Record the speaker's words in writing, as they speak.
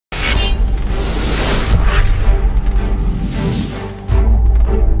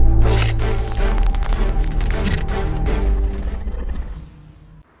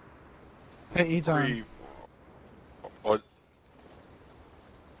Eat on. What?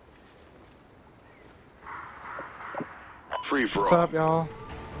 Free for What's all. up, y'all?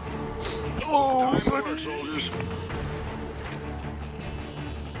 Oh, soldiers.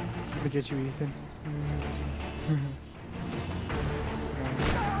 Let me get you, Ethan.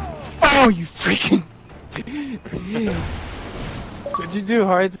 Oh, you freaking! Damn. What'd you do?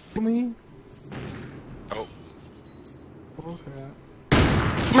 Hide me? Oh. Oh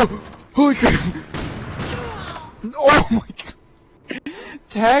crap! Holy crap! Oh my god!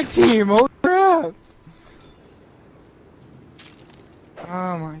 Tag team! Oh crap!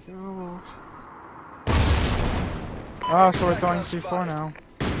 Oh my god! Oh, so we're throwing C4 now.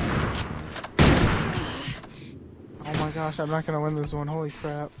 Oh my gosh, I'm not gonna win this one. Holy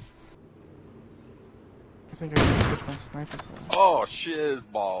crap! I think I can switch my sniper class. Oh, shiz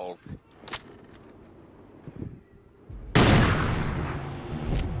balls.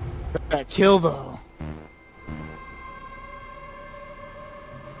 That kill though.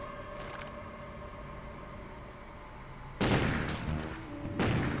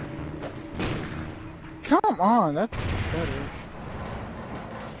 Come on, that's better.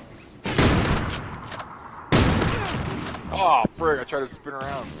 Oh, frick, I tried to spin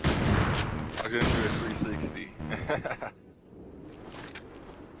around. I was gonna do a 360.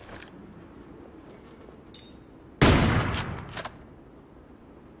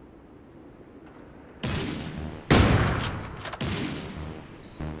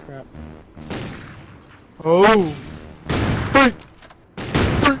 Crap. Oh!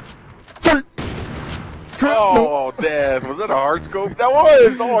 Oh, death. Was that a hard scope? That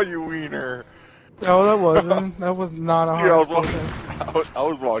was! Oh, you wiener. No, that wasn't. That was not a Dude, hard I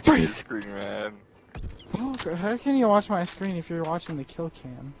was watching your screen, man. Oh, how can you watch my screen if you're watching the kill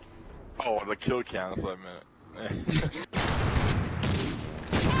cam? Oh, the kill count, that's what I meant.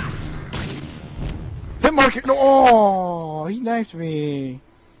 Hit market! No! Oh, he knifed me.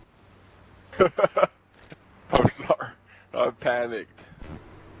 I'm sorry. I panicked.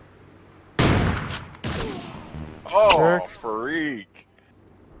 Oh, Jerk. freak.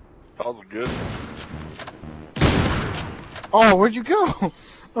 That was a good one. Oh, where'd you go?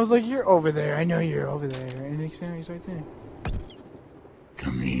 I was like, you're over there. I know you're over there. And next thing he's right there.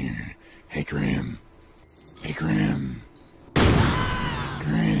 Come here. Hey, Grim. Hey, Grim.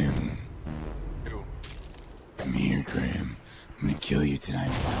 Grim. Ew. Come here, Grim. I'm gonna kill you tonight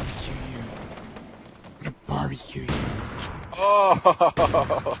and barbecue you. I'm gonna barbecue you. Oh!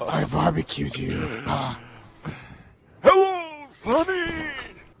 I barbecued you. Hello, Sonny!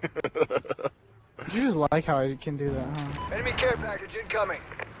 You just like how I can do that, huh? Enemy care package incoming.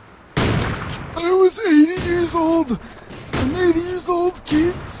 I was 80 years old. I'm 80 years old,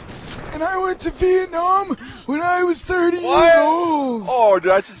 kids. And I went to Vietnam when I was 30 years old. Oh,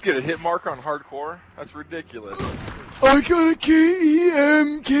 did I just get a hit mark on hardcore? That's ridiculous. I got a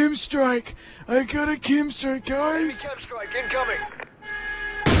KEM Kim strike. I got a Kim strike, guys. Enemy chem strike incoming.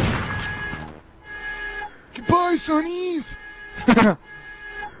 Goodbye, sonnies.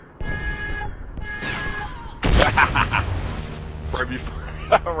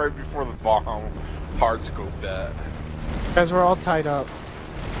 right before the bomb, hard scope that. Guys, we're all tied up.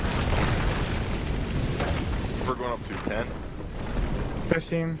 We're going up to 10.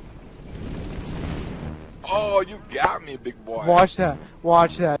 15. Oh, you got me, big boy. Watch that.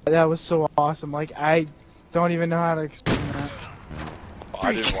 Watch that. That was so awesome. Like, I don't even know how to explain that. Oh,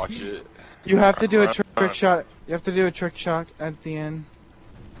 I didn't watch it. You have to do a trick shot. You have to do a trick shot at the end.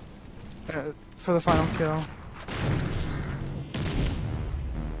 For the final kill.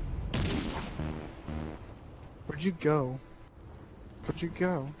 Where'd you go? Where'd you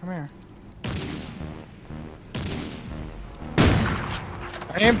go? Come here.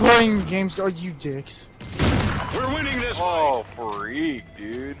 I am playing games. Oh, you dicks. We're winning this Oh, freak,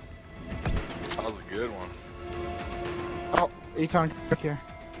 dude. That was a good one. Oh, Eton, back here.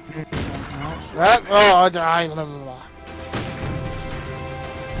 That, oh, die, blah, blah, blah.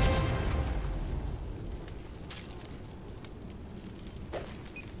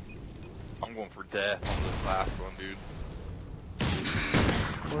 I'm going for death on this last one, dude.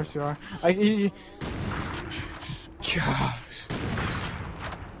 Of course you are. Gosh.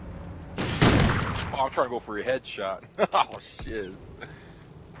 Oh, I'm trying to go for a headshot. Oh, shit.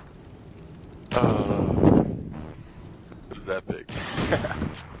 This is epic.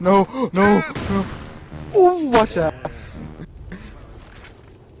 No, no, no. Oh, watch out.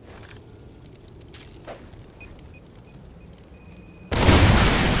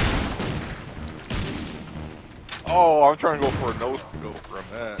 Oh, I'm trying to go for a no-scope from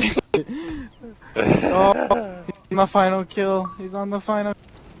that. Oh, my final kill. He's on the final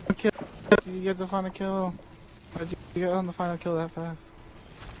kill. did you get the final kill? How did you get on the final kill that fast?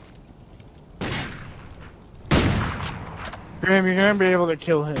 Graham, you're gonna be able to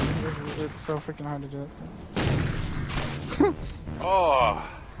kill him. It's so freaking hard to do it. Oh,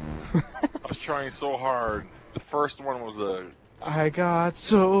 I was trying so hard. The first one was a. I got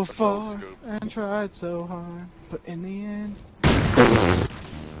so far scope. and tried so hard, but in the end.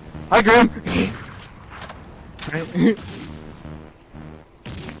 Hi, Graham. Right.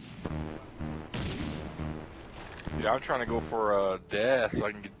 Yeah, I'm trying to go for death so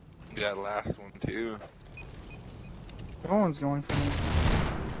I can get that last one too. No one's going for me.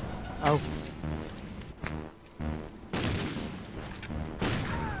 Oh.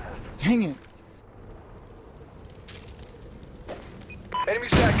 Dang it. Enemy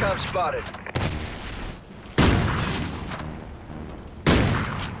SATCOM spotted.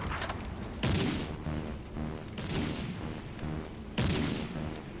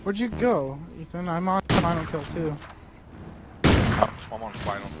 Where'd you go, Ethan? I'm on final kill too. I'm on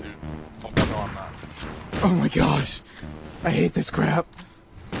final too. Oh no, I'm not. Oh my gosh. I hate this crap.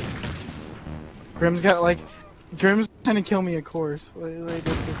 Grim's got like... Grim's trying to kill me, of course. Like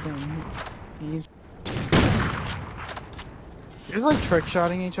that's the thing. He's... You're just like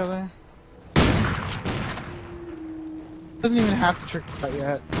trick-shotting each other. Doesn't even have to trick-shot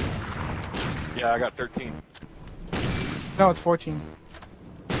yet. Yeah, I got 13. No, it's 14.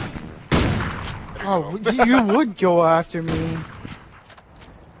 Oh, you would go after me.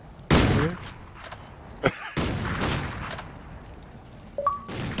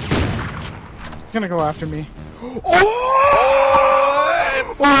 It's gonna go after me. Oh!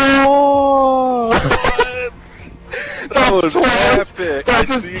 Oh! That was epic. I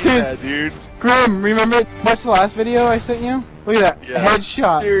seen dude. that, dude. Grim, remember watch the last video I sent you? Look at that. Yeah.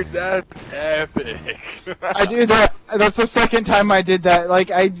 Headshot. Dude, that's epic. I did that. That's the second time I did that.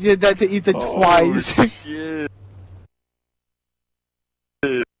 Like, I did that to Ethan twice. Shit.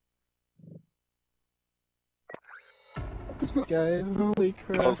 Guys, holy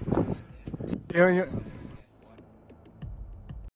crap. Yo,